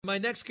My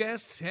next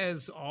guest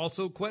has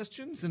also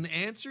questions and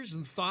answers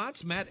and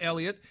thoughts. Matt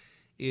Elliott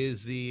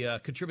is the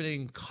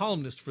contributing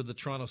columnist for the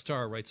Toronto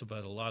Star, writes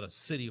about a lot of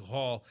City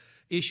Hall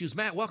issues.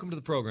 Matt, welcome to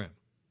the program.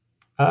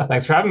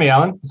 Thanks for having me,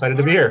 Alan. Excited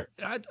to be here.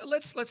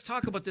 Let's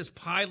talk about this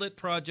pilot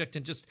project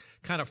and just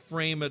kind of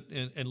frame it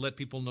and let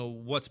people know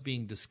what's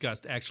being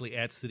discussed actually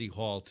at City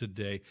Hall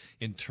today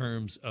in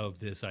terms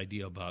of this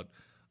idea about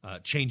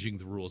changing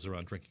the rules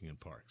around drinking in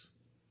parks.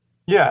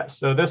 Yeah,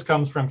 so this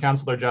comes from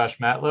Councillor Josh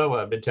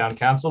Matlow, a Midtown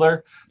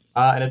councillor,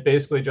 and it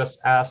basically just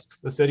asks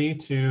the city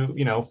to,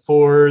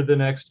 for the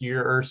next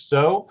year or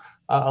so,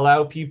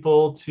 allow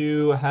people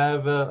to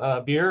have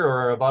a beer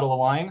or a bottle of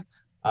wine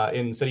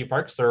in city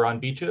parks or on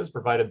beaches,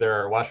 provided there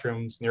are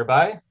washrooms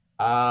nearby.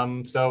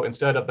 So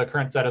instead of the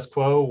current status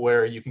quo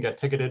where you can get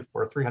ticketed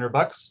for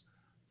 $300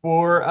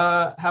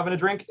 for having a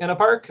drink in a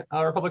park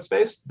or public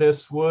space,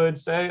 this would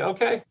say,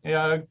 okay,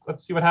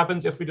 let's see what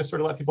happens if we just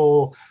sort of let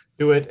people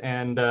do it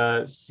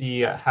and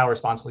see how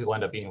responsible we'll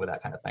end up being with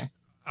that kind of thing.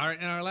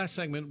 In our last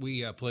segment,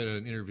 we played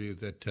an interview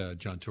that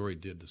John Tory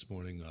did this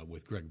morning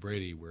with Greg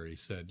Brady, where he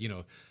said,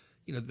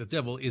 the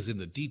devil is in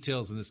the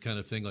details and this kind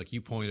of thing. Like you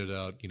pointed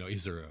out,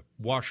 is there a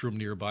washroom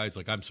nearby? It's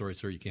like, I'm sorry,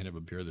 sir, you can't have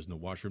a beer. There's no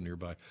washroom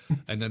nearby.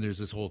 And then there's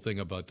this whole thing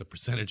about the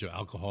percentage of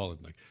alcohol and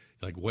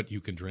like what you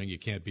can drink. You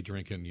can't be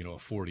drinking, a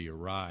 40 or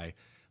rye.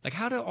 Like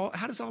how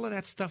does all of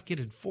that stuff get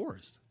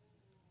enforced?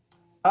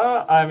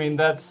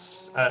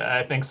 That's,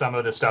 I think some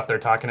of the stuff they're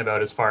talking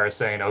about as far as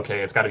saying, okay,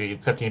 it's got to be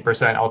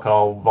 15%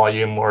 alcohol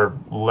volume or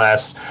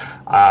less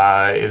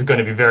is going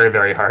to be very,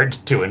 very hard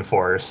to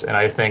enforce. And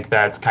I think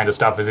that kind of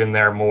stuff is in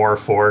there more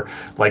for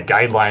like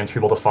guidelines for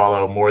people to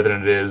follow more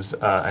than it is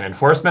an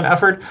enforcement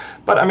effort.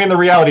 But I mean, the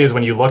reality is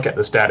when you look at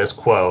the status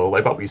quo,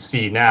 like what we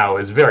see now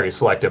is very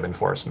selective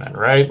enforcement,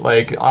 right?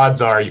 Like odds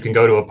are you can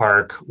go to a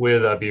park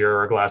with a beer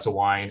or a glass of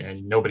wine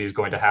and nobody's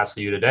going to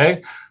hassle you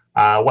today.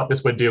 What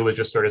this would do is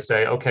just sort of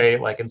say, okay,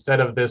 like instead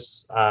of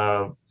this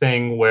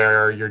thing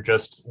where you're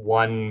just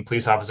one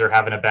police officer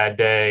having a bad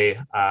day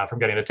from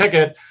getting a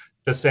ticket,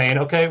 just saying,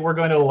 okay, we're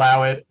going to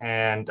allow it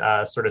and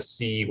sort of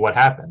see what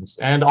happens.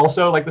 And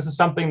also, like, this is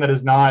something that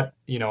is not,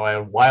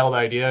 a wild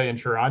idea in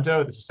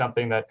Toronto. This is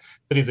something that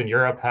cities in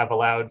Europe have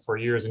allowed for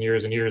years and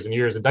years and years and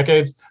years and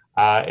decades.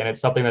 And it's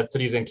something that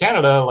cities in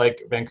Canada,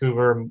 like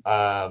Vancouver,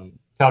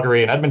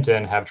 Calgary, and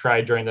Edmonton, have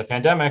tried during the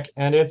pandemic,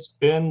 and it's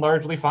been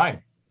largely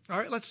fine. All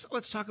right,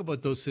 let's talk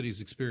about those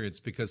cities' experience,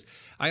 because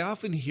I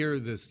often hear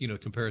this,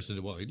 comparison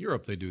to, well, in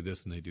Europe they do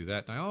this and they do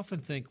that. And I often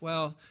think,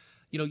 well,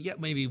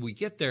 maybe we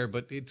get there,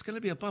 but it's going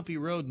to be a bumpy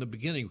road in the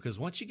beginning, because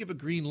once you give a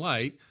green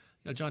light,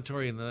 John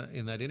Tory in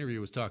that interview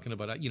was talking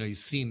about,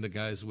 he's seen the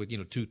guys with,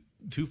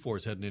 two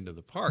fours heading into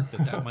the park,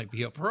 that might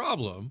be a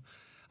problem.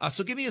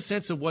 So give me a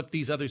sense of what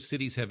these other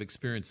cities have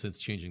experienced since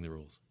changing the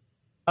rules.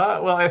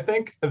 Well, I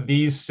think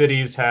these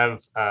cities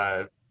have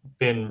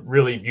been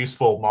really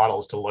useful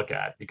models to look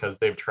at because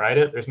they've tried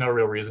it. There's no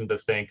real reason to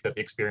think that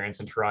the experience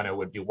in Toronto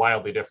would be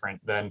wildly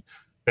different than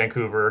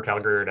Vancouver,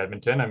 Calgary, and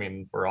Edmonton. I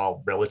mean, we're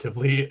all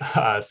relatively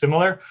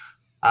similar,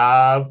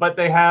 but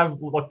they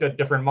have looked at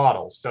different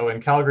models. So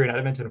in Calgary and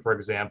Edmonton, for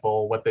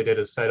example, what they did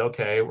is said,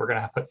 okay, we're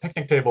going to put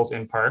picnic tables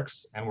in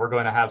parks, and we're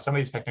going to have some of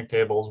these picnic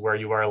tables where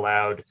you are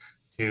allowed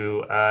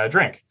to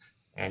drink.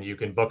 And you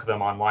can book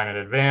them online in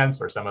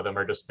advance, or some of them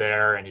are just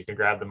there and you can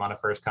grab them on a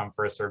first come,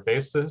 first served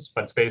basis.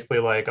 But it's basically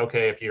like,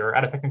 okay, if you're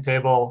at a picnic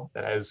table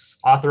that is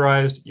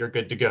authorized, you're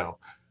good to go.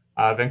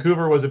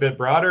 Vancouver was a bit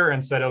broader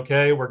and said,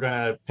 okay, we're going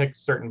to pick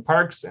certain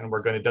parks and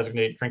we're going to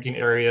designate drinking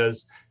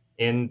areas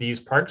in these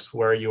parks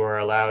where you are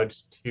allowed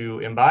to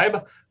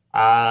imbibe.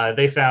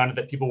 They found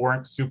that people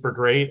weren't super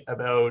great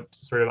about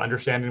sort of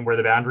understanding where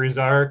the boundaries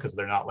are, because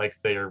they're not like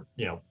they're,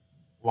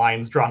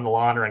 lines drawn on the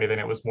lawn or anything.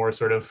 It was more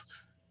sort of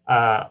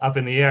up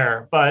in the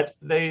air, but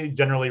they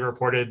generally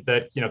reported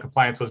that,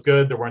 compliance was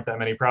good. There weren't that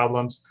many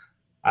problems.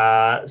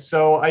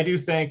 So I do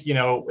think,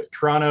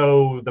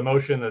 Toronto, the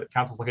motion that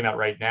council's looking at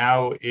right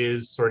now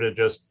is sort of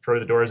just throw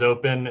the doors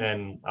open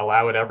and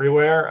allow it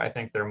everywhere. I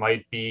think there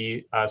might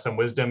be some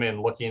wisdom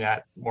in looking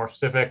at more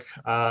specific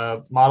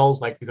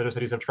models like these other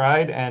cities have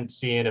tried and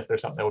seeing if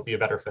there's something that would be a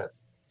better fit.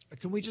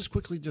 Can we just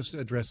quickly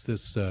address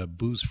this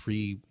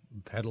booze-free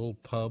pedal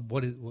pub?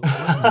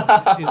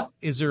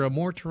 Is there a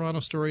more Toronto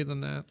story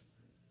than that?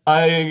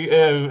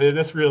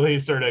 This really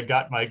sort of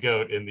got my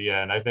goat in the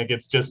end. I think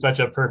it's just such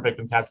a perfect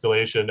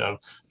encapsulation of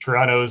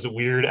Toronto's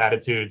weird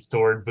attitudes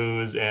toward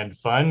booze and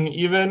fun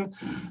even.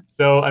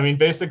 So, I mean,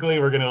 basically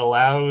we're going to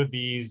allow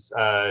these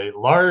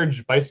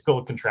large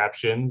bicycle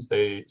contraptions.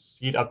 They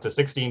seat up to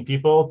 16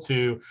 people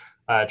to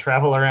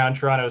travel around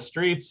Toronto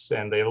streets,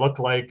 and they look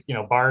like,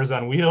 bars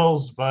on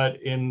wheels,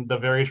 but in the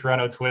very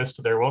Toronto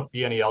twist, there won't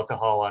be any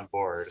alcohol on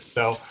board.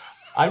 So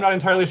I'm not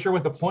entirely sure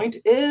what the point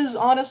is,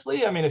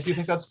 honestly. I mean, if you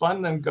think that's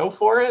fun, then go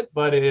for it.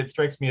 But it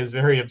strikes me as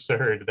very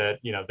absurd that,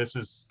 this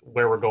is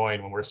where we're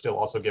going when we're still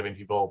also giving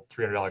people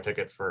 $300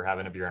 tickets for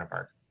having a beer in a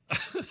park.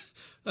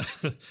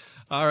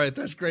 All right.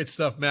 That's great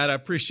stuff, Matt. I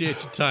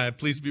appreciate your time.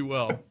 Please be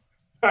well.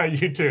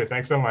 You too.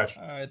 Thanks so much.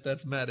 All right.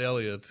 That's Matt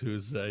Elliott,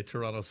 who's a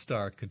Toronto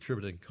Star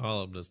contributing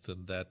columnist,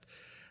 and that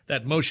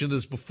That motion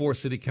is before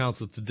City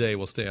Council today.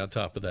 We'll stay on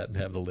top of that and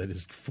have the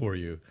latest for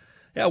you.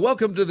 Yeah,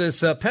 welcome to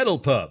this pedal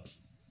pub.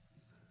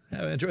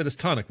 Enjoy this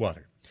tonic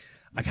water.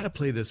 I got to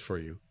play this for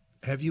you.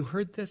 Have you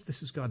heard this? This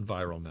has gone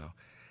viral now.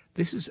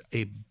 This is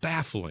a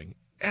baffling,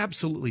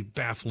 absolutely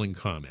baffling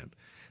comment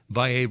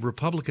by a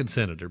Republican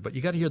senator, but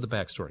you got to hear the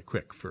backstory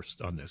quick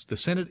first on this. The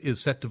Senate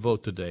is set to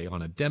vote today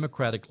on a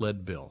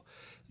Democratic-led bill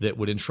that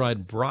would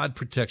enshrine broad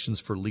protections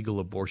for legal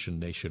abortion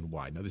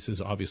nationwide. Now, this is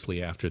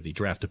obviously after the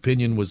draft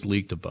opinion was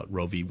leaked about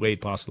Roe v.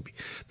 Wade possibly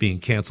being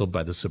canceled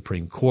by the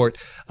Supreme Court.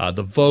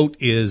 The vote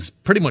is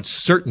pretty much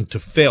certain to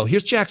fail.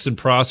 Here's Jackson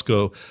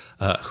Proskow,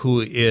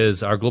 who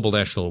is our Global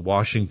National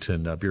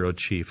Washington bureau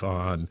chief,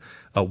 on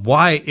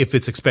why, if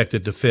it's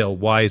expected to fail,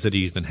 why is it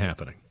even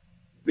happening?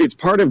 It's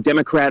part of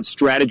Democrats'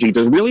 strategy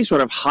to really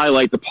sort of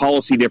highlight the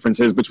policy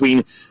differences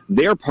between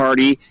their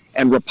party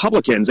and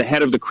Republicans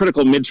ahead of the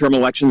critical midterm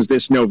elections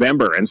this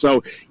November. And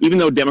so even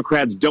though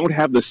Democrats don't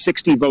have the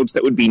 60 votes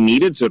that would be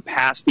needed to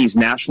pass these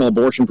national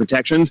abortion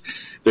protections,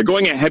 they're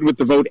going ahead with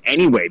the vote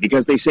anyway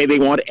because they say they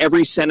want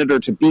every senator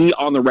to be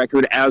on the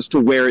record as to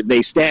where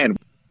they stand.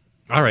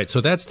 All right, so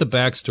that's the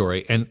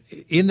backstory. And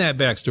in that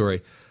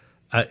backstory,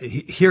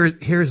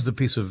 here's the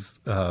piece of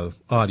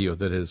audio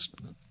that is,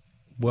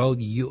 well,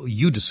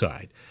 you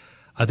decide.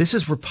 This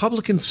is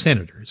Republican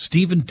Senator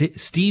Steve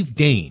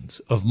Daines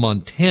of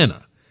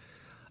Montana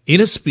in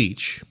a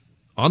speech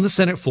on the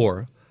Senate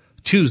floor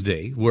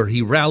Tuesday where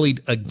he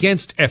rallied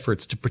against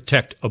efforts to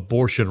protect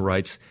abortion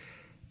rights.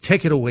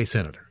 Take it away,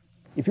 Senator.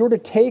 If you were to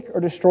take or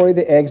destroy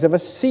the eggs of a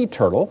sea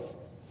turtle,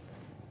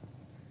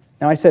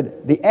 now I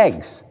said the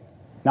eggs,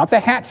 not the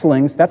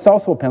hatchlings, that's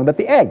also a penalty, but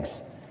the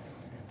eggs.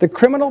 The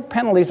criminal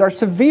penalties are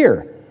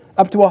severe,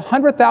 up to a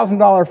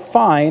 $100,000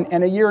 fine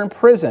and a year in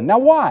prison. Now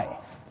why?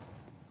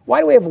 Why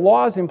do we have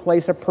laws in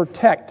place that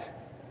protect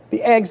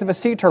the eggs of a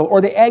sea turtle or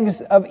the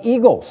eggs of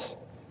eagles?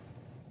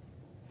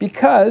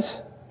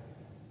 Because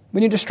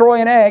when you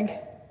destroy an egg,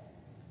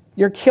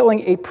 you're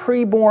killing a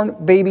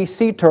preborn baby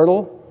sea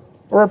turtle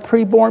or a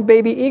preborn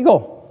baby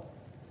eagle.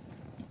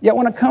 Yet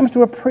when it comes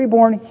to a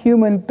preborn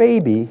human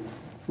baby,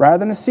 rather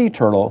than a sea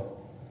turtle,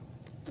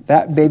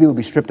 that baby will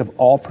be stripped of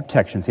all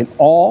protections in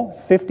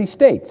all 50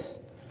 states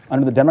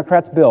under the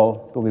Democrats'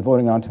 bill they'll be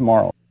voting on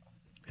tomorrow.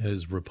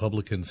 As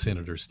Republican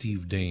Senator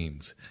Steve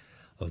Daines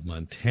of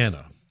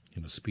Montana,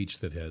 in a speech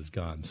that has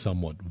gone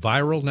somewhat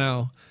viral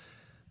now,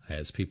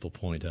 as people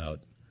point out,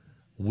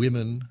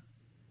 women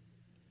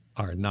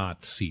are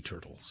not sea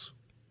turtles,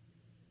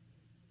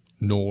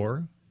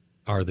 nor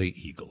are they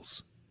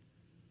eagles.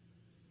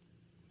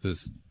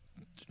 This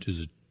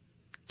is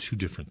two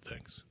different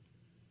things.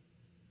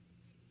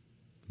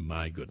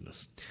 My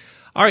goodness.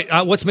 All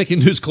right, what's making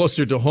news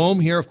closer to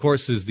home here, of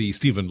course, is the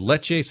Stephen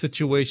Lecce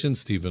situation.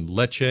 Stephen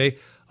Lecce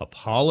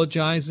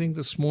apologizing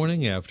this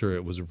morning after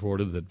it was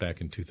reported that back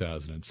in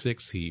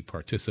 2006 he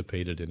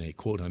participated in a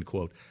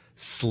quote-unquote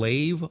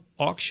slave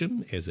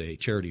auction as a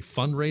charity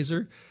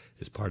fundraiser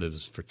as part of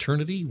his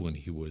fraternity when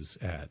he was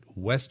at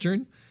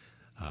Western.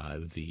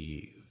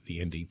 The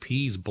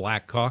NDP's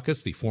Black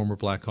Caucus, the former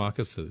Black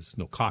Caucus, there's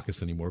no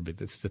caucus anymore, but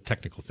it's a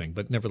technical thing.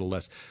 But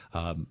nevertheless,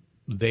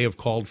 they have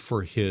called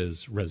for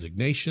his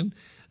resignation.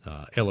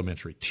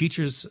 Elementary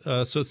Teachers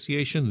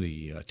Association,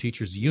 the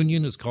teachers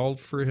union, has called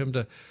for him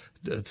to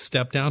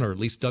step down, or at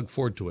least Doug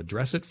Ford to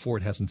address it.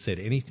 Ford hasn't said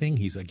anything.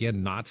 He's,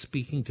 again, not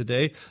speaking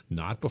today,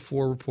 not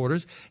before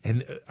reporters.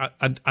 And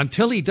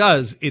until he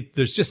does,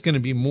 there's just going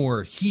to be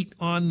more heat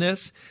on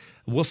this.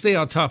 We'll stay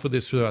on top of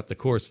this throughout the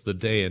course of the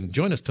day. And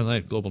join us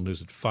tonight, Global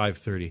News at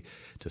 5:30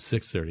 to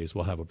 6:30, as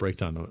we'll have a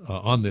breakdown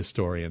on this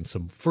story and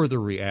some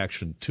further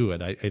reaction to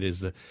it. It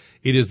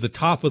is the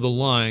top of the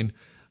line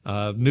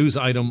news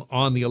item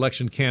on the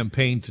election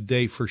campaign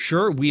today for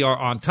sure. We are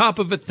on top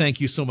of it. Thank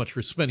you so much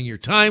for spending your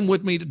time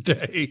with me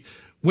today.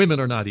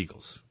 Women are not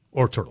eagles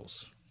or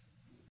turtles.